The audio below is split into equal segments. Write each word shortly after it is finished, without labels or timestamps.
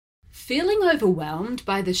feeling overwhelmed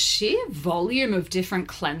by the sheer volume of different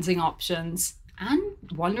cleansing options and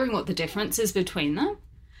wondering what the difference is between them?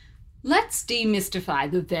 Let's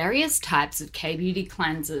demystify the various types of K-beauty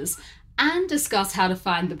cleansers and discuss how to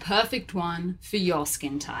find the perfect one for your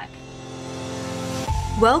skin type.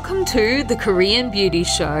 Welcome to The Korean Beauty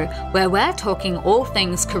Show, where we're talking all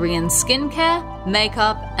things Korean skincare,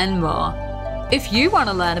 makeup, and more. If you want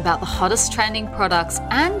to learn about the hottest trending products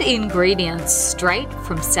and ingredients straight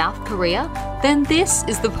from South Korea, then this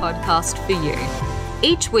is the podcast for you.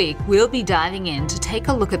 Each week, we'll be diving in to take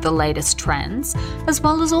a look at the latest trends, as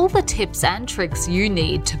well as all the tips and tricks you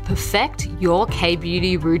need to perfect your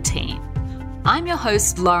K-beauty routine. I'm your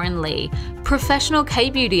host, Lauren Lee, professional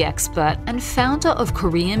K-beauty expert and founder of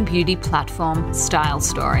Korean beauty platform Style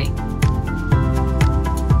Story.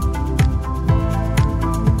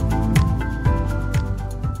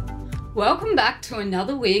 Welcome back to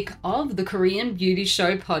another week of the Korean Beauty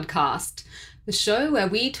Show podcast, the show where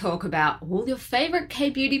we talk about all your favorite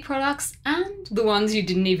K-beauty products and the ones you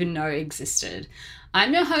didn't even know existed.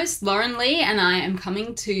 I'm your host, Lauren Lee, and I am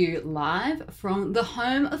coming to you live from the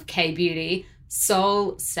home of K-beauty,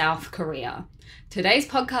 Seoul, South Korea. Today's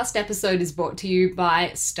podcast episode is brought to you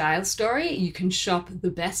by Style Story. You can shop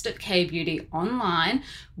the best at K-beauty online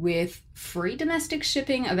with free domestic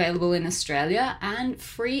shipping available in Australia and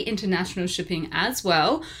free international shipping as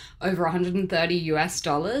well, over $130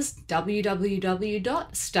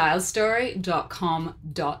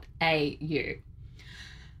 www.stylestory.com.au.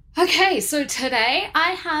 Okay, so today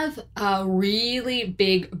I have a really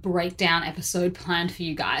big breakdown episode planned for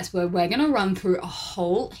you guys where we're going to run through a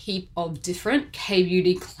whole heap of different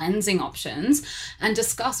K-beauty cleansing options and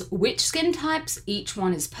discuss which skin types each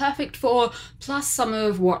one is perfect for, plus some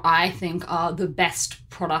of what I think are the best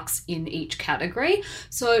products in each category.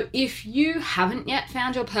 So if you haven't yet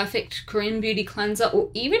found your perfect Korean beauty cleanser, or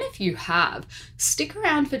even if you have, stick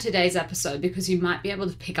around for today's episode because you might be able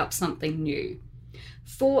to pick up something new.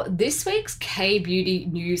 For this week's K-beauty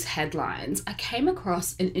news headlines, I came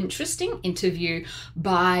across an interesting interview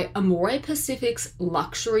by Amore Pacific's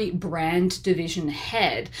luxury brand division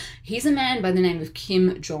head. He's a man by the name of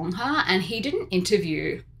Kim Jong-ha, and he did an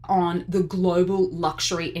interview on the global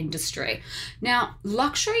luxury industry. Now,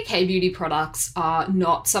 luxury K-beauty products are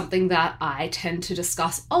not something that I tend to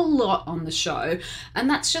discuss a lot on the show, and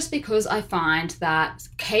that's just because I find that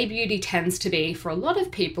K-beauty tends to be, for a lot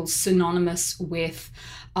of people, synonymous with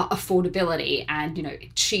affordability and,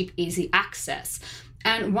 cheap, easy access.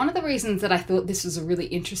 And one of the reasons that I thought this was a really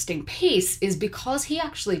interesting piece is because he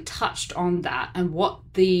actually touched on that and what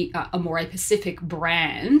the Amore Pacific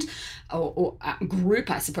brand or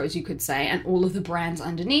group, I suppose you could say, and all of the brands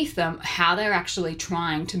underneath them, how they're actually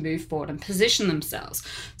trying to move forward and position themselves.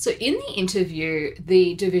 So in the interview,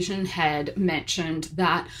 the division head mentioned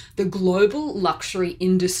that the global luxury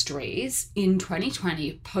industries in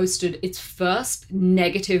 2020 posted its first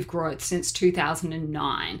negative growth since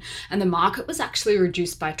 2009, and the market was actually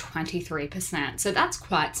reduced by 23%. So that's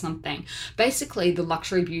quite something. Basically, the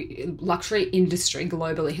luxury industry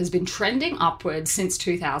globally has been trending upwards since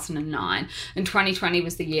 2009. And 2020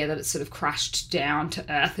 was the year that it sort of crashed down to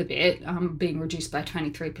earth a bit, being reduced by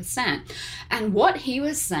 23%. And what he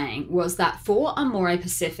was saying was that for Amore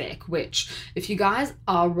Pacific, which if you guys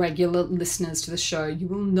are regular listeners to the show, you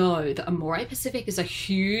will know that Amore Pacific is a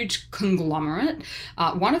huge conglomerate,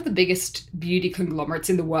 one of the biggest beauty conglomerates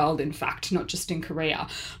in the world, in fact, not just in Korea,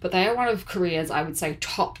 but they are one of Korea's, I would say,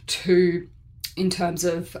 top two in terms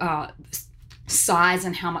of size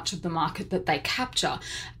and how much of the market that they capture.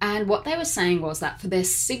 And what they were saying was that for their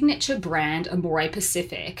signature brand, Amore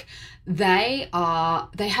Pacific, they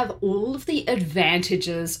have all of the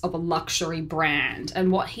advantages of a luxury brand.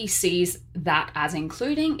 And what he sees that as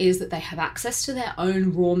including is that they have access to their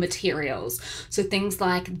own raw materials. So things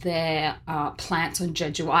like their plants on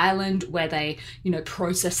Jeju Island, where they,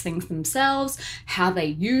 process things themselves, how they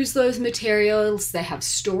use those materials, they have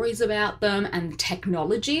stories about them and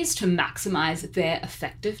technologies to maximize their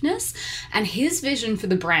effectiveness. And his vision for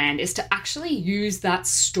the brand is to actually use that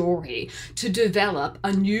story to develop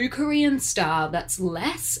a new Korean style that's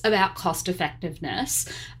less about cost effectiveness,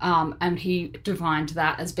 and he defined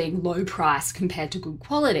that as being low price compared to good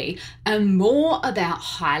quality, and more about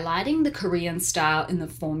highlighting the Korean style in the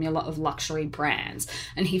formula of luxury brands.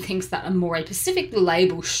 And he thinks that Amore Pacific, the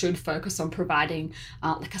label, should focus on providing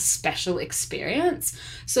like a special experience.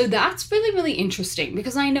 So that's really, really interesting,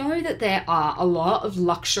 because I know that there are a lot of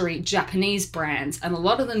luxury Japanese brands, and a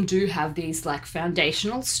lot of them do have these like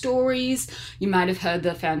foundational stories. You might have heard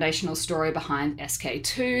the foundation foundational story behind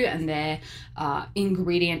SK2 and their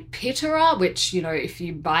ingredient Pitera, which, you know, if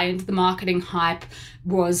you buy into the marketing hype,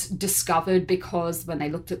 was discovered because when they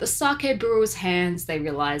looked at the sake brewers' hands, they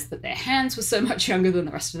realized that their hands were so much younger than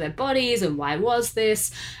the rest of their bodies, and why was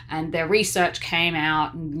this? And their research came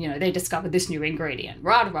out and, you know, they discovered this new ingredient,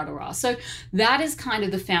 rah, rah, rah, rah. So that is kind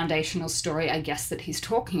of the foundational story, I guess, that he's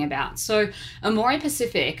talking about. So Amore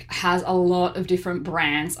Pacific has a lot of different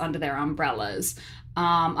brands under their umbrellas.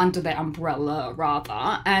 Under their umbrella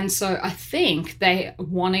rather. And so I think they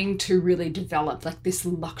wanting to really develop like this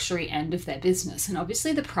luxury end of their business. And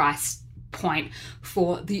obviously the price point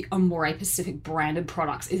for the Amore Pacific branded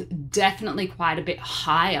products is definitely quite a bit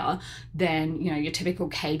higher than, you know, your typical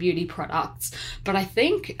K-beauty products. But I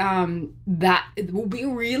think that it will be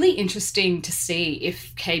really interesting to see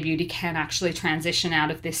if K-beauty can actually transition out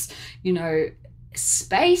of this, you know,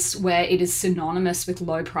 space where it is synonymous with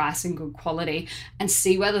low price and good quality, and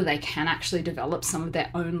see whether they can actually develop some of their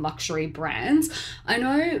own luxury brands. I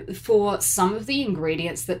know for some of the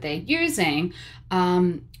ingredients that they're using,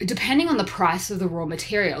 depending on the price of the raw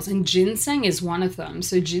materials, and ginseng is one of them.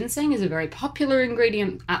 So ginseng is a very popular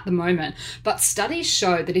ingredient at the moment, but studies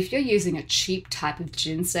show that if you're using a cheap type of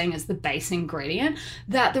ginseng as the base ingredient,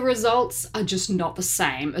 that the results are just not the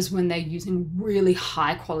same as when they're using really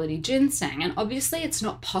high quality ginseng. And obviously it's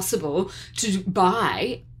not possible to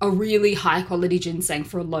buy a really high quality ginseng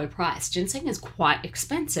for a low price. Ginseng is quite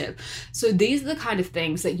expensive. So these are the kind of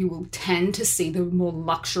things that you will tend to see the more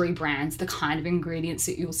luxury brands, the kind of ingredients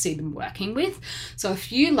that you'll see them working with. So a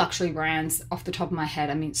few luxury brands off the top of my head,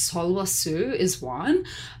 I mean, Solwasu is one.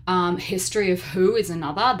 History of Who is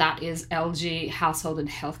another. That is LG Household and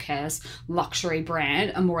Healthcare's luxury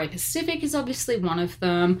brand. Amore Pacific is obviously one of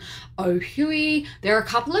them. Oh Hui. There are a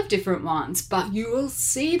couple of different ones, but you will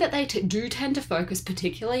see that they do tend to focus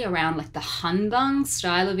particularly around like the hanbang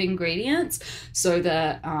style of ingredients. So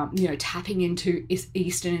the, you know, tapping into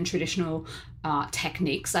Eastern and traditional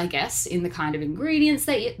techniques, I guess, in the kind of ingredients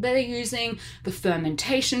that they're using, the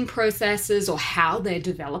fermentation processes, or how they're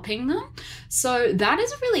developing them. So that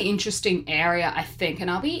is a really interesting area, I think, and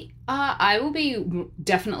I will be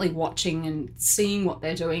definitely watching and seeing what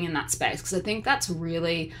they're doing in that space, because I think that's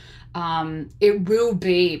really it will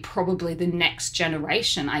be probably the next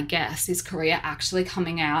generation, I guess, is Korea actually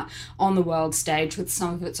coming out on the world stage with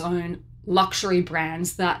some of its own luxury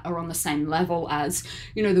brands that are on the same level as,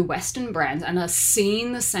 you know, the Western brands, and are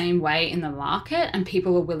seen the same way in the market, and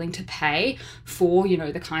people are willing to pay for, you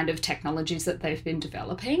know, the kind of technologies that they've been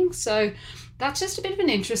developing. So that's just a bit of an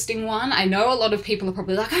interesting one. I know a lot of people are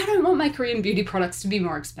probably like, I don't want my Korean beauty products to be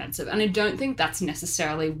more expensive. And I don't think that's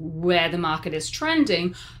necessarily where the market is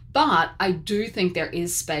trending. But I do think there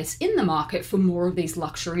is space in the market for more of these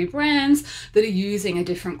luxury brands that are using a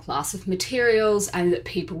different class of materials, and that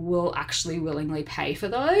people will actually willingly pay for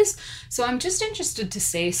those. So I'm just interested to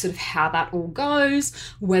see sort of how that all goes,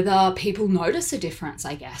 whether people notice a difference,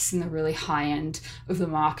 I guess, in the really high end of the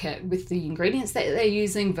market with the ingredients that they're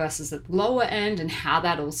using versus at the lower end, and how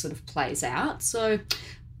that all sort of plays out. So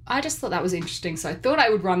I just thought that was interesting, so I thought I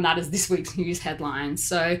would run that as this week's news headline.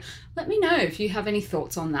 So let me know if you have any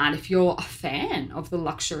thoughts on that, if you're a fan of the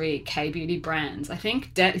luxury K-beauty brands. I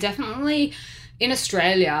think definitely in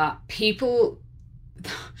Australia, people...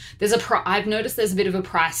 I've noticed there's a bit of a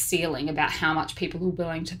price ceiling about how much people are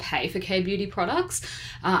willing to pay for K-beauty products,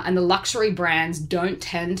 and the luxury brands don't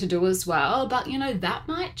tend to do as well. But, you know, that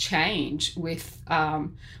might change with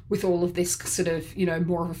all of this sort of, you know,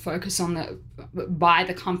 more of a focus on by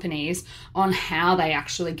the companies on how they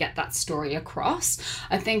actually get that story across.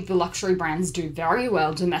 I think the luxury brands do very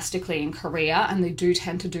well domestically in Korea, and they do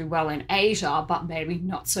tend to do well in Asia, but maybe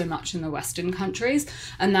not so much in the Western countries.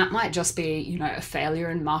 And that might just be, you know, a failure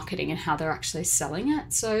in marketing and how they're actually selling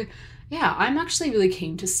it. So yeah, I'm actually really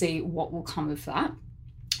keen to see what will come of that.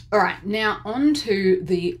 All right, now on to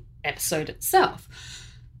the episode itself.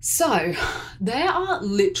 So there are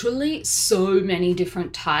literally so many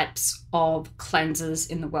different types of cleansers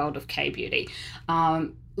in the world of K-beauty,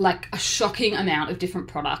 like a shocking amount of different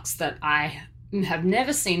products that I have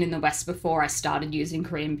never seen in the West before I started using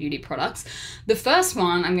Korean beauty products. The first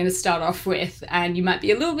one I'm going to start off with, and you might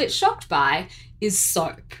be a little bit shocked by, is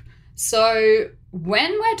soap. So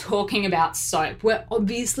when we're talking about soap, we're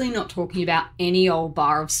obviously not talking about any old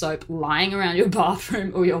bar of soap lying around your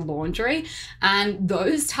bathroom or your laundry. And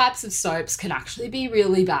those types of soaps can actually be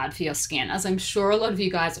really bad for your skin. As I'm sure a lot of you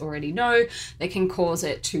guys already know, they can cause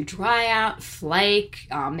it to dry out, flake,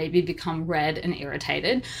 maybe become red and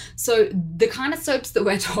irritated. So the kind of soaps that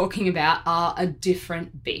we're talking about are a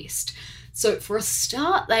different beast. So for a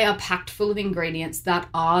start, they are packed full of ingredients that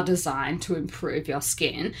are designed to improve your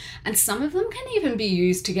skin, and some of them can even be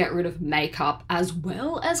used to get rid of makeup as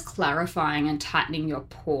well as clarifying and tightening your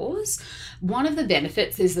pores. One of the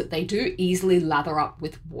benefits is that they do easily lather up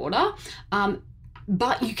with water.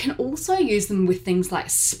 But you can also use them with things like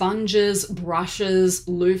sponges, brushes,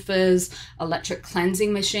 loofahs, electric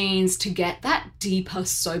cleansing machines to get that deeper,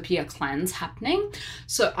 soapier cleanse happening.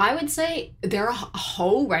 So I would say there are a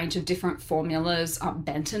whole range of different formulas.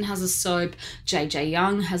 Benton has a soap, JJ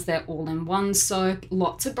Young has their all-in-one soap.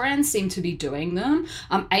 Lots of brands seem to be doing them.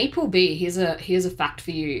 Applebee, here's a fact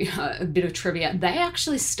for you, a bit of trivia. They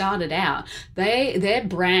actually started out, their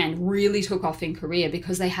brand really took off in Korea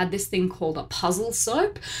because they had this thing called a puzzle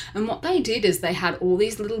soap, and what they did is they had all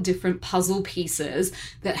these little different puzzle pieces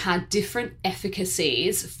that had different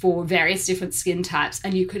efficacies for various different skin types,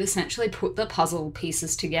 and you could essentially put the puzzle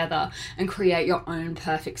pieces together and create your own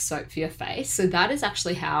perfect soap for your face. So that is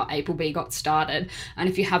actually how Applebee got started. And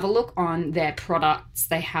if you have a look on their products,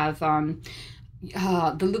 they have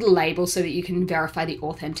the little label so that you can verify the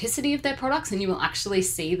authenticity of their products, and you will actually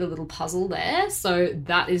see the little puzzle there. So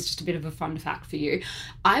that is just a bit of a fun fact for you.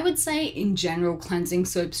 I would say in general, cleansing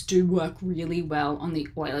soaps do work really well on the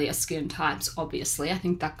oilier skin types, obviously. I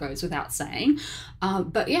think that goes without saying.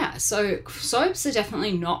 But yeah, so soaps are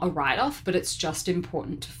definitely not a write-off, but it's just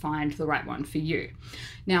important to find the right one for you.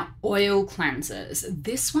 Now, oil cleansers.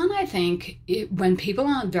 This one, I think, when people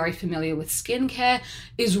aren't very familiar with skincare,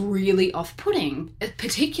 is really off-putting,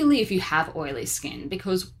 particularly if you have oily skin,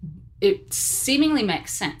 because it seemingly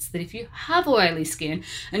makes sense that if you have oily skin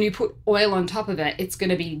and you put oil on top of it, it's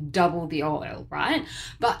going to be double the oil, right?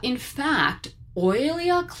 But in fact,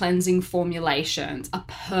 oilier cleansing formulations are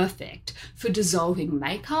perfect for dissolving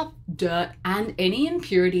makeup, dirt, and any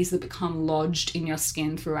impurities that become lodged in your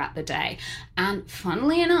skin throughout the day. And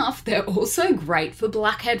funnily enough, they're also great for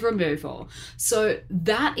blackhead removal. So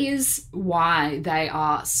that is why they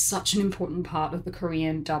are such an important part of the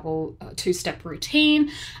Korean double two-step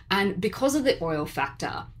routine. And because of the oil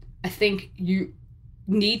factor, I think you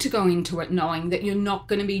need to go into it knowing that you're not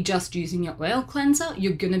going to be just using your oil cleanser,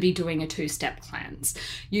 you're going to be doing a two-step cleanse.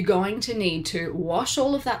 You're going to need to wash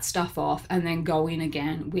all of that stuff off and then go in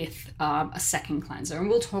again with a second cleanser. And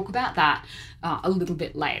we'll talk about that a little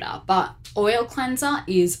bit later. But oil cleanser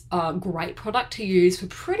is a great product to use for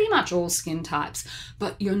pretty much all skin types,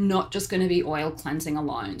 but you're not just going to be oil cleansing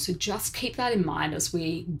alone. So just keep that in mind as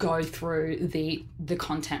we go through the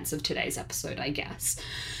contents of today's episode, I guess.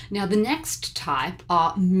 Now, the next type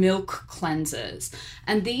are milk cleansers,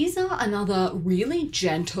 and these are another really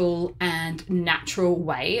gentle and natural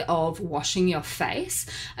way of washing your face.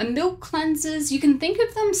 And milk cleansers, you can think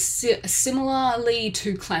of them similarly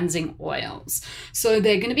to cleansing oils. So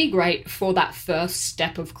they're going to be great for that first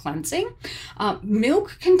step of cleansing.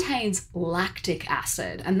 Milk contains lactic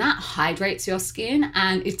acid, and that hydrates your skin,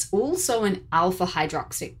 and it's also an alpha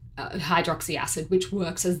hydroxy acid, which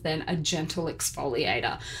works as then a gentle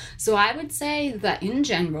exfoliator. So I would say that in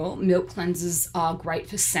general, milk cleansers are great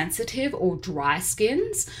for sensitive or dry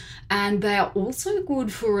skins, and they are also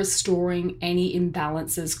good for restoring any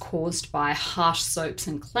imbalances caused by harsh soaps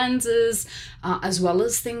and cleansers, as well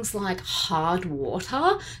as things like hard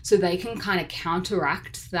water, so they can kind of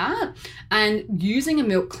counteract that. And using a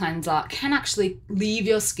milk cleanser can actually leave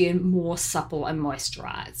your skin more supple and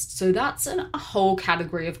moisturized. So that's a whole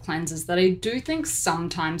category of cleansers that I do think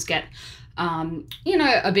sometimes get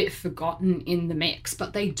a bit forgotten in the mix,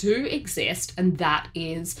 but they do exist, and that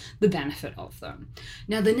is the benefit of them.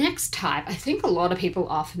 Now, the next type I think a lot of people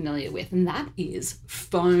are familiar with, and that is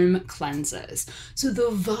foam cleansers. So the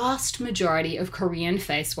vast majority of Korean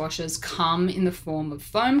face washes come in the form of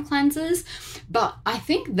foam cleansers, but I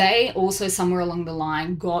think they also somewhere along the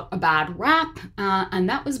line got a bad rap, and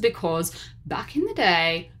that was because back in the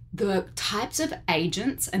day, the types of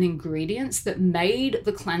agents and ingredients that made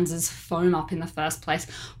the cleansers foam up in the first place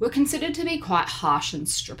were considered to be quite harsh and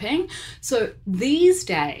stripping. So these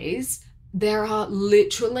days, there are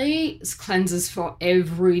literally cleansers for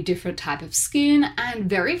every different type of skin, and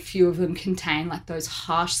very few of them contain like those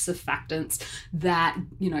harsh surfactants that,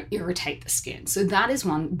 irritate the skin. So that is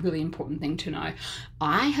one really important thing to know.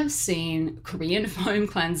 I have seen Korean foam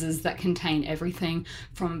cleansers that contain everything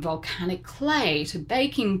from volcanic clay to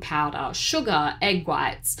baking powder, sugar, egg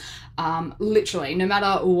whites, Literally, no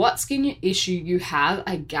matter what skin issue you have,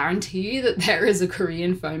 I guarantee you that there is a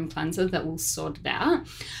Korean foam cleanser that will sort it out.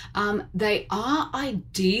 They are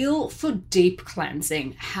ideal for deep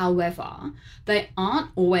cleansing. However, they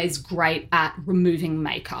aren't always great at removing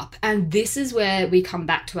makeup. And this is where we come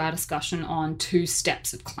back to our discussion on 2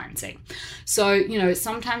 steps of cleansing. So, you know,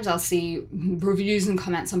 sometimes I'll see reviews and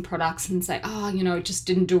comments on products and say, oh, you know, it just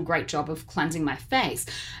didn't do a great job of cleansing my face.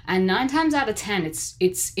 And 9 times out of 10,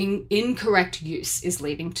 it's incorrect use is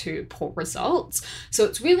leading to poor results. So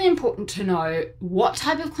it's really important to know what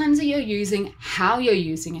type of cleanser you're using, how you're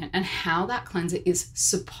using it, and how that cleanser is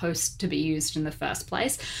supposed to be used in the first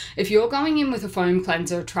place. If you're going in with a foam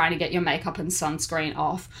cleanser trying to get your makeup and sunscreen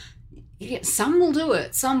off, some will do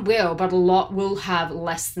it, some will, but a lot will have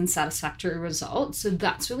less than satisfactory results. So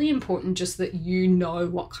that's really important, just that you know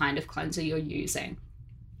what kind of cleanser you're using.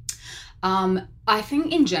 I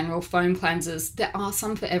think in general, foam cleansers, there are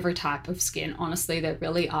some for every type of skin. Honestly, there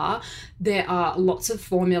really are. There are lots of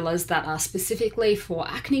formulas that are specifically for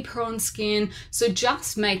acne-prone skin. So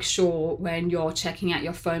just make sure when you're checking out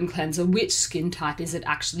your foam cleanser, which skin type is it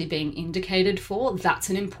actually being indicated for? That's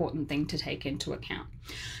an important thing to take into account.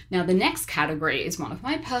 Now, the next category is one of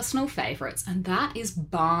my personal favorites, and that is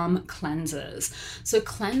balm cleansers. So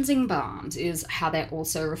cleansing balms is how they're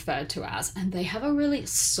also referred to as, and they have a really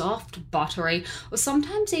soft, buttery, or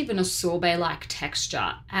sometimes even a sorbet-like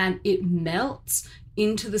texture, and it melts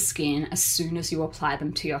into the skin as soon as you apply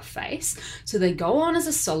them to your face. So they go on as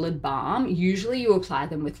a solid balm. Usually you apply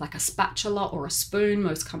them with like a spatula or a spoon.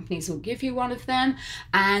 Most companies will give you one of them,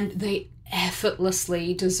 and they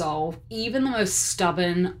effortlessly dissolve even the most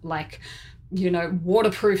stubborn, like, you know,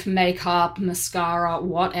 waterproof makeup, mascara,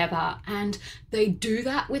 whatever. And they do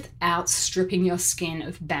that without stripping your skin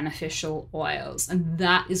of beneficial oils. And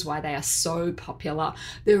that is why they are so popular.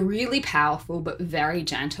 They're really powerful, but very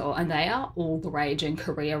gentle. And they are all the rage in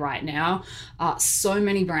Korea right now. So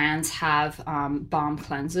many brands have balm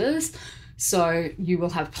cleansers. So you will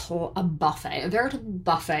have a buffet, a veritable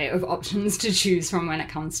buffet of options to choose from when it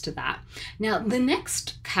comes to that. Now, the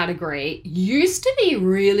next category used to be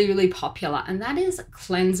really, really popular, and that is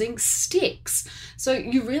cleansing sticks. So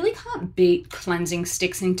you really can't beat cleansing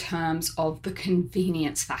sticks in terms of the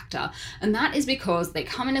convenience factor. And that is because they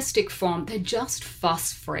come in a stick form. They're just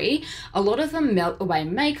fuss-free. A lot of them melt away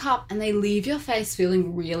makeup and they leave your face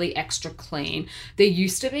feeling really extra clean. There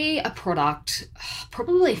used to be a product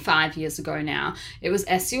probably 5 years ago now. It was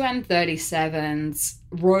SUN37's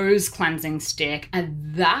Rose cleansing stick,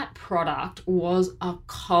 and that product was a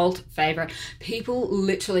cult favorite. People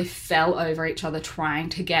literally fell over each other trying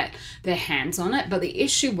to get their hands on it, but the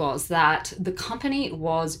issue was that the company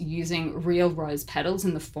was using real rose petals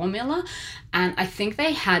in the formula, and I think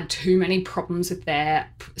they had too many problems with their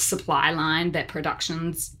supply line, their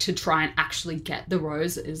productions, to try and actually get the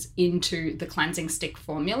roses into the cleansing stick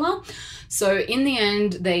formula. So in the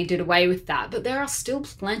end, they did away with that, but there are still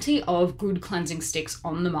plenty of good cleansing sticks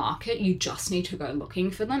on the market. You just need to go looking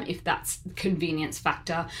for them if that's the convenience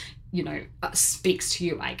factor, you know, speaks to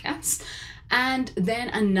you, I guess. And then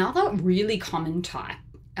another really common type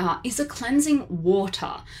is a cleansing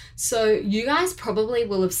water. So you guys probably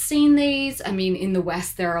will have seen these. I mean, in the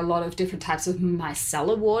West, there are a lot of different types of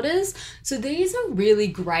micellar waters. So these are really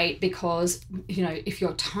great because, you know, if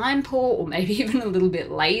you're time poor or maybe even a little bit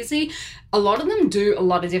lazy, a lot of them do a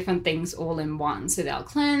lot of different things all in one. So they'll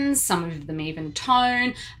cleanse, some of them even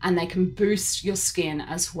tone, and they can boost your skin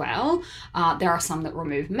as well. There are some that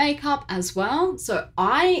remove makeup as well. So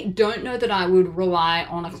I don't know that I would rely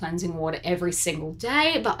on a cleansing water every single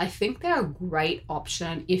day, but I think they're a great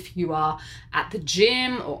option if you are at the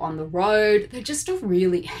gym or on the road. They're just a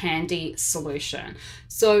really handy solution.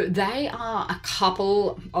 So they are a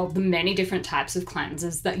couple of the many different types of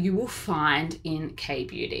cleansers that you will find in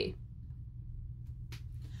K-Beauty.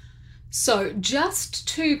 So just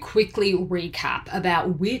to quickly recap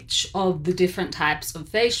about which of the different types of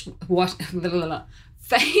face washes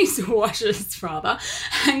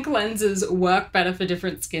and cleansers work better for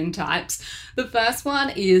different skin types. The first one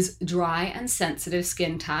is dry and sensitive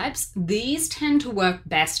skin types. These tend to work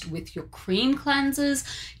best with your cream cleansers,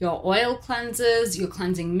 your oil cleansers, your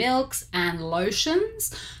cleansing milks and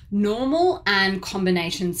lotions. Normal and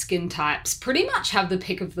combination skin types pretty much have the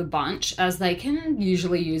pick of the bunch, as they can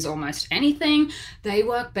usually use almost anything. They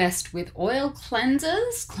work best with oil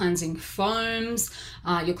cleansers, cleansing foams,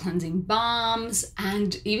 your cleansing balms,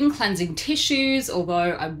 and even cleansing tissues, although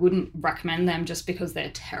I wouldn't recommend them just because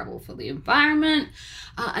they're terrible for the environment.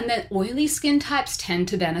 And then oily skin types tend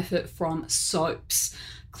to benefit from soaps.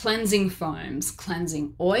 cleansing foams,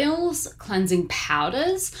 cleansing oils, cleansing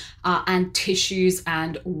powders, and tissues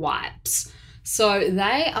and wipes. So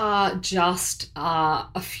they are just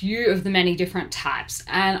a few of the many different types,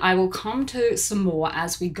 and I will come to some more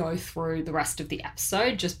as we go through the rest of the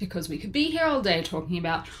episode, just because we could be here all day talking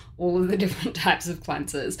about all of the different types of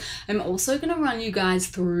cleansers. I'm also going to run you guys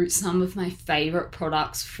through some of my favorite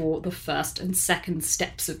products for the first and second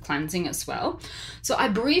steps of cleansing as well. So I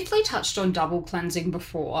briefly touched on double cleansing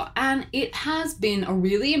before, and it has been a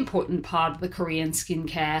really important part of the Korean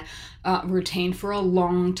skincare routine for a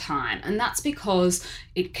long time, and that's because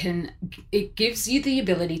it gives you the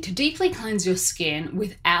ability to deeply cleanse your skin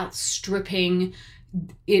without stripping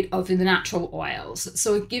it of the natural oils.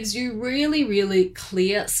 So it gives you really, really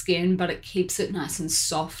clear skin, but it keeps it nice and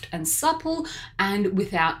soft and supple and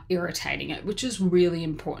without irritating it, which is really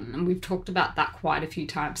important. And we've talked about that quite a few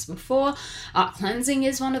times before. Cleansing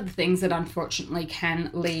is one of the things that unfortunately can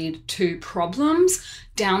lead to problems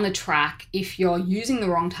down the track if you're using the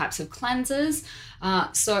wrong types of cleansers.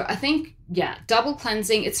 So I think, double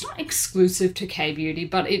cleansing, it's not exclusive to K-Beauty,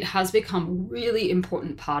 but it has become a really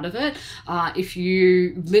important part of it. If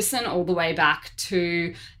you listen all the way back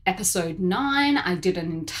to episode 9, I did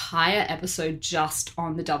an entire episode just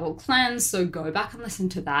on the double cleanse, so go back and listen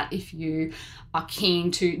to that if you are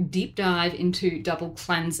keen to deep dive into double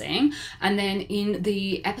cleansing. And then in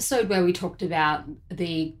the episode where we talked about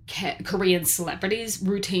the Korean celebrities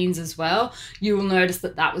routines as well, you will notice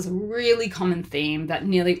that that was a really common theme, that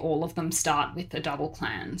nearly all of them start with the double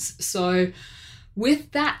cleanse. So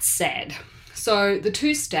with that said, so the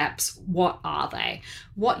 2 steps, what are they?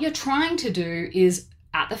 What you're trying to do is,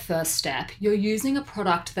 at the first step, you're using a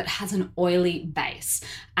product that has an oily base.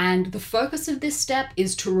 And the focus of this step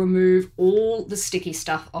is to remove all the sticky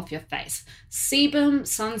stuff off your face. Sebum,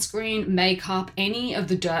 sunscreen, makeup, any of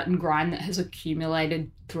the dirt and grime that has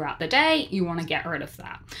accumulated throughout the day, you want to get rid of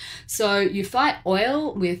that. So you fight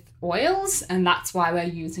oil with oils, and that's why we're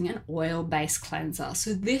using an oil-based cleanser.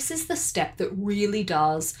 So this is the step that really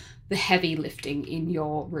does the heavy lifting in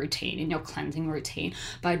your routine, in your cleansing routine,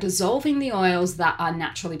 by dissolving the oils that are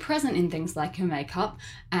naturally present in things like your makeup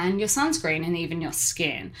and your sunscreen and even your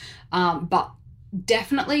skin. But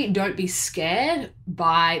definitely don't be scared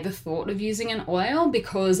by the thought of using an oil,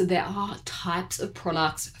 because there are types of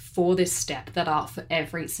products for this step that are for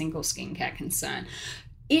every single skincare concern.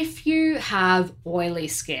 If you have oily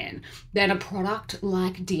skin, then a product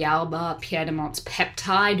like D'Alba Piedemont's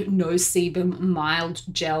Peptide No Sebum Mild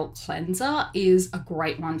Gel Cleanser is a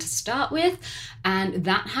great one to start with. And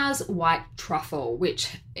that has white truffle,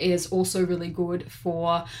 which is also really good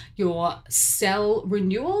for your cell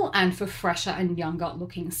renewal and for fresher and younger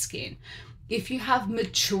looking skin. If you have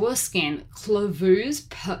mature skin, Clavu's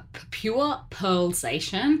Pure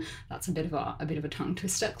Pearlzation, that's a bit of a tongue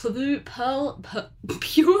twister. Clavu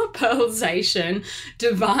Pure Pearlzation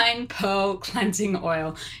Divine Pearl Cleansing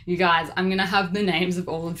Oil. You guys, I'm going to have the names of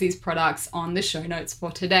all of these products on the show notes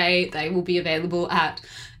for today. They will be available at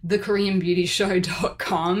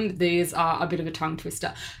thekoreanbeautyshow.com. These are a bit of a tongue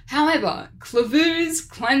twister. However, Clavu's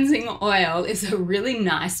cleansing oil is a really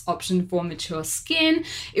nice option for mature skin.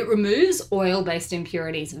 It removes oil-based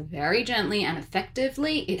impurities very gently and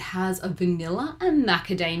effectively. It has a vanilla and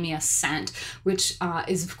macadamia scent, which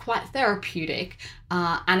is quite therapeutic.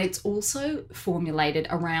 And it's also formulated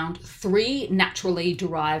around 3 naturally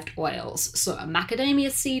derived oils. So a macadamia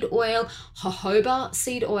seed oil, jojoba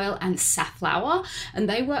seed oil, and safflower. And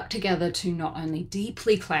they work together to not only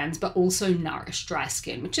deeply cleanse, but also nourish dry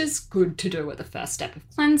skin, which is good to do at the first step of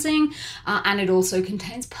cleansing. And it also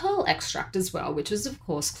contains pearl extract as well, which is of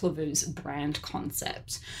course Clavu's brand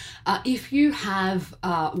concept. If you have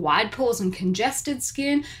wide pores and congested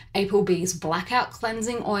skin, Applebee's Blackout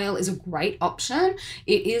Cleansing Oil is a great option.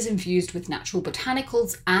 It is infused with natural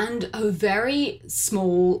botanicals and a very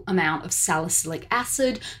small amount of salicylic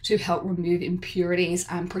acid to help remove impurities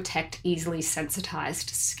and protect easily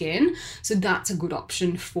sensitized skin. So that's a good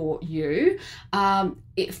option for you.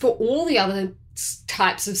 For all the other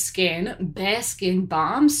types of skin, Bare Skin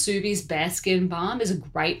Balm, Subi's Bare Skin Balm is a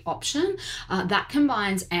great option. That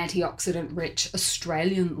combines antioxidant-rich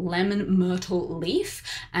Australian lemon myrtle leaf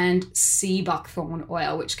and sea buckthorn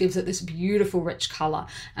oil, which gives it this beautiful rich color,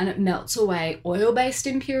 and it melts away oil-based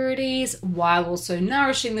impurities while also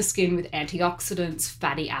nourishing the skin with antioxidants,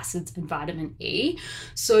 fatty acids, and vitamin E.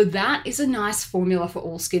 So that is a nice formula for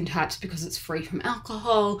all skin types because it's free from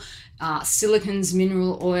alcohol, silicons,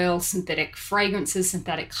 mineral oil, synthetic fragrances,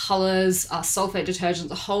 synthetic colors, sulfate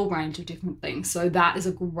detergents, a whole range of different things. So that is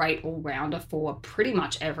a great all-rounder for pretty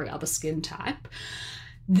much every other skin type.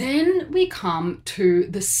 Then we come to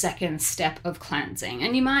the second step of cleansing.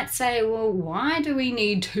 And you might say, well, why do we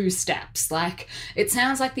need 2 steps? Like, it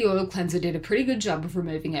sounds like the oil cleanser did a pretty good job of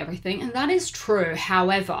removing everything, and that is true.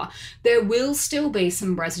 However, there will still be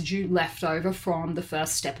some residue left over from the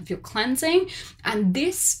first step of your cleansing, and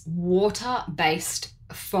this water-based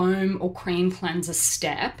foam or cream cleanser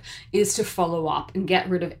step is to follow up and get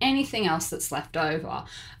rid of anything else that's left over.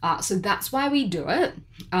 So that's why we do it.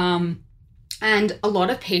 And a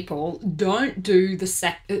lot of people don't do the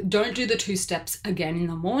 2 steps again in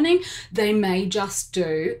the morning. They may just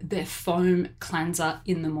do their foam cleanser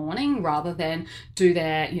in the morning rather than do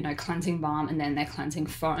their, cleansing balm and then their cleansing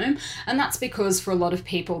foam. And that's because for a lot of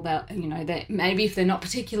people that, that maybe if they're not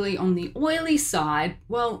particularly on the oily side,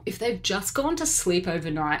 well, if they've just gone to sleep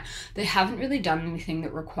overnight, they haven't really done anything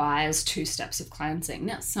that requires 2 steps of cleansing.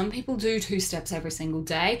 Now, some people do 2 steps every single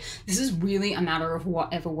day. This is really a matter of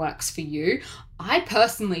whatever works for you. I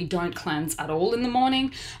personally don't cleanse at all in the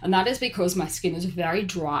morning, and that is because my skin is very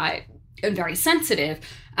dry and very sensitive,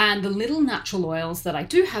 and the little natural oils that I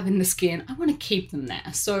do have in the skin, I want to keep them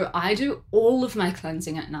there. So I do all of my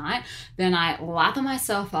cleansing at night, then I lather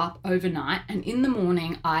myself up overnight, and in the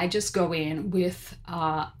morning I just go in with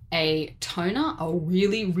a toner, a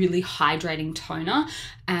really, really hydrating toner,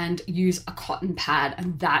 and use a cotton pad,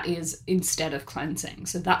 and that is instead of cleansing.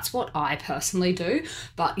 So that's what I personally do.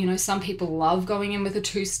 But some people love going in with a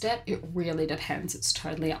 2-step. It really depends. It's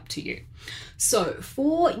totally up to you. So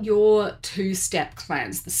for your 2-step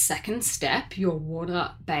cleanse, the second step, your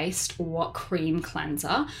water-based or cream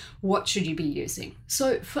cleanser, what should you be using?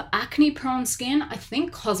 So for acne-prone skin, I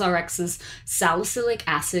think COSRX's salicylic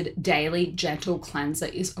acid daily gentle cleanser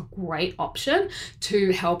is a great option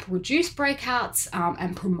to help reduce breakouts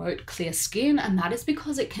and promote clear skin, and that is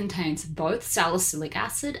because it contains both salicylic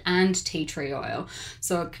acid and tea tree oil,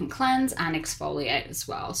 so it can cleanse and exfoliate as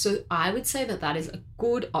well. So I would say that is a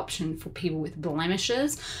good option for people with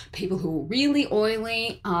blemishes, people who are really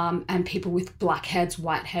oily, and people with blackheads,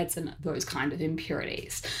 whiteheads, and those kind of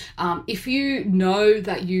impurities. If you know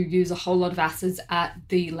that you use a whole lot of acids at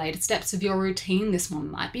the later steps of your routine, this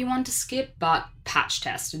one might be one to skip, but patch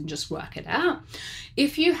test and just work it out.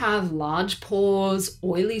 If you have large pores,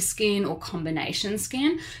 oily skin, or combination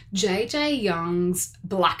skin, JJ Young's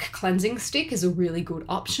Black Cleansing Stick is a really good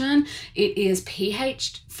option. It is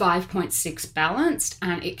pH 5.6 balanced,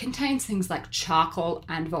 and it contains things like charcoal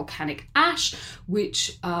and volcanic ash,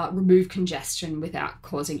 which remove congestion without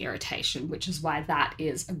causing irritation, which is why that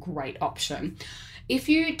is a great option. If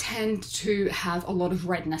you tend to have a lot of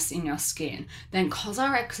redness in your skin, then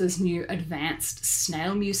COSRX's new advanced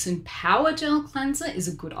snail mucin power gel cleanser is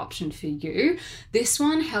a good option for you. This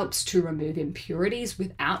one helps to remove impurities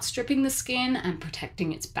without stripping the skin and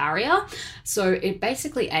protecting its barrier. So it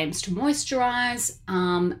basically aims to moisturize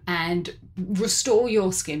and restore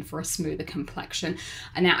your skin for a smoother complexion.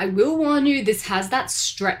 And now I will warn you, this has that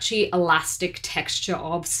stretchy, elastic texture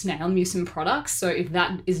of snail mucin products. So if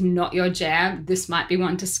that is not your jam, this might be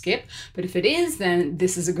one to skip. But if it is, then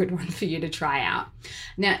this is a good one for you to try out.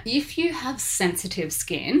 Now, if you have sensitive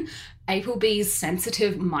skin, Applebee's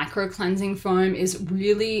sensitive micro cleansing foam is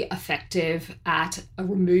really effective at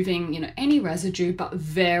removing, any residue, but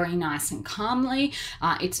very nice and calmly.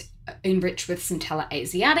 It's enriched with Centella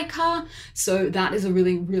asiatica, so that is a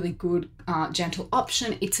really, really good gentle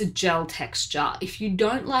option. It's a gel texture. If you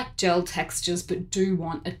don't like gel textures but do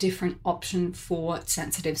want a different option for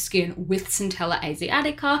sensitive skin with Centella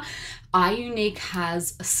asiatica, iUnique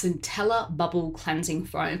has a Centella bubble cleansing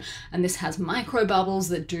foam, and this has micro bubbles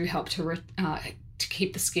that do help to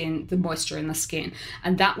keep the moisture in the skin.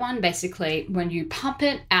 And that one, basically, when you pump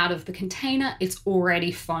it out of the container, it's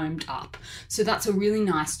already foamed up. So that's a really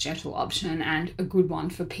nice gentle option and a good one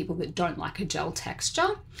for people that don't like a gel texture.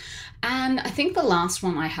 And I think the last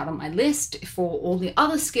one I had on my list for all the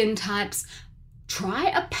other skin types, try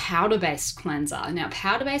a powder-based cleanser. Now,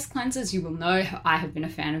 powder-based cleansers, you will know I have been a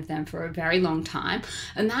fan of them for a very long time,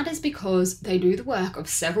 and that is because they do the work of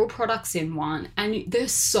several products in one, and they're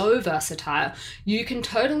so versatile. You can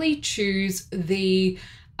totally choose the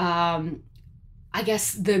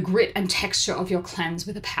the grit and texture of your cleanse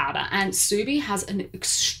with a powder. And Subi has an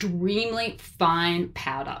extremely fine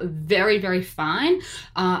powder, very, very fine.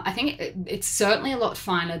 I think it's certainly a lot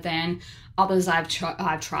finer than others I've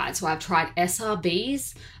tried. So I've tried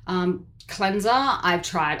SRB's cleanser. I've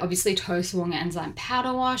tried, obviously, To Suong Enzyme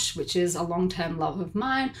Powder Wash, which is a long-term love of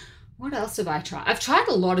mine. What else have I tried? I've tried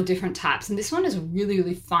a lot of different types, and this one is a really,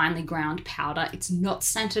 really finely ground powder. It's not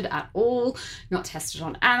scented at all, not tested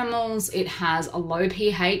on animals. It has a low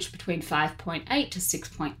pH between 5.8 to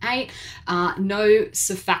 6.8, no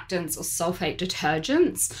surfactants or sulfate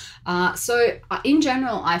detergents. So in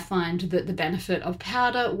general, I find that the benefit of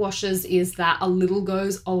powder washes is that a little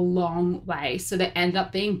goes a long way. So they end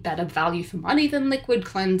up being better value for money than liquid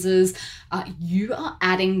cleansers. You are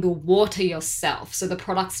adding the water yourself, so the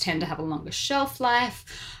products tend to have a longer shelf life.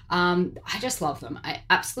 I just love them. I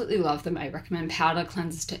absolutely love them. I recommend powder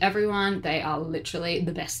cleansers to everyone. They are literally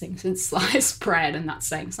the best thing since sliced bread, and that's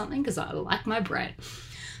saying something because I like my bread.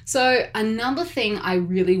 So another thing I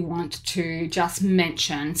really want to just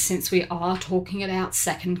mention, since we are talking about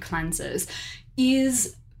second cleansers,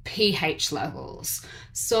 is pH levels.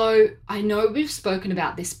 So I know we've spoken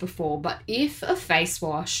about this before, but if a face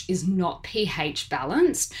wash is not pH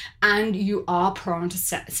balanced and you are prone to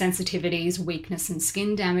sensitivities, weakness, and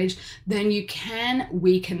skin damage, then you can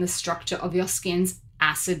weaken the structure of your skin's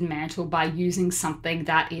acid mantle by using something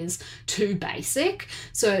that is too basic.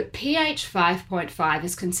 So pH 5.5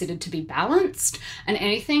 is considered to be balanced, and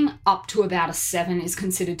anything up to about a 7 is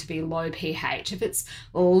considered to be low pH. If it's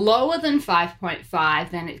lower than 5.5,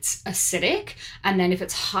 then it's acidic, and then if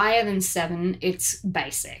it's higher than 7, it's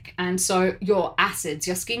basic. And so your acids,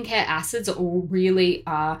 your skincare acids, are all really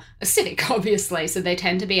acidic, obviously. So they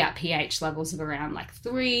tend to be at pH levels of around like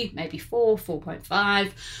 3, maybe 4,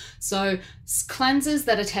 4.5. So cleansers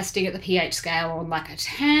that are testing at the pH scale on like a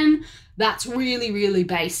 10, that's really, really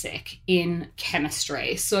basic in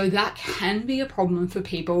chemistry. So that can be a problem for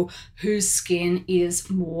people whose skin is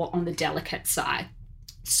more on the delicate side.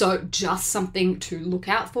 So just something to look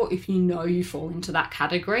out for if you know you fall into that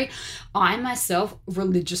category. I myself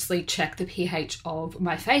religiously check the pH of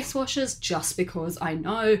my face washes just because I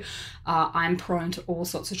know I'm prone to all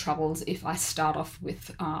sorts of troubles if I start off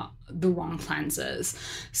with the wrong cleansers.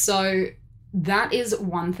 So that is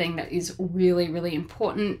one thing that is really, really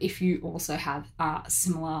important if you also have a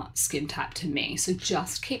similar skin type to me. So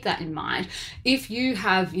just keep that in mind. If you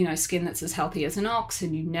have, skin that's as healthy as an ox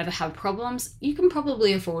and you never have problems, you can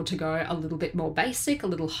probably afford to go a little bit more basic, a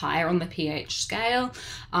little higher on the pH scale.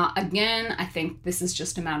 Again, I think this is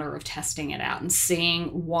just a matter of testing it out and seeing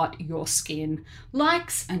what your skin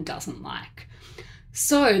likes and doesn't like.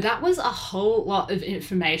 So that was a whole lot of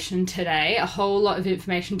information today, a whole lot of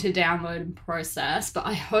information to download and process, but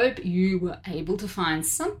I hope you were able to find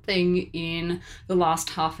something in the last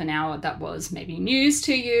half an hour that was maybe news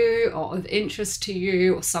to you or of interest to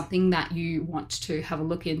you, or something that you want to have a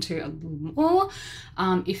look into a little more.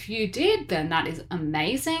 If you did, then that is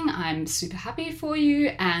amazing. I'm super happy for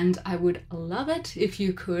you, and I would love it if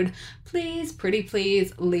you could please, pretty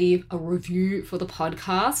please, leave a review for the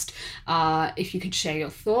podcast. If you could share your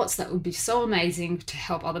thoughts, that would be so amazing to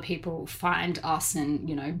help other people find us and,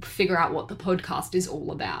 figure out what the podcast is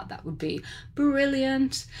all about. That would be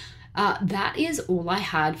brilliant. That is all I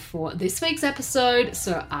had for this week's episode,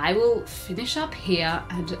 so I will finish up here,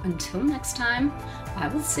 and until next time, I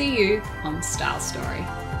will see you on Style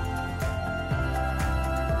Story.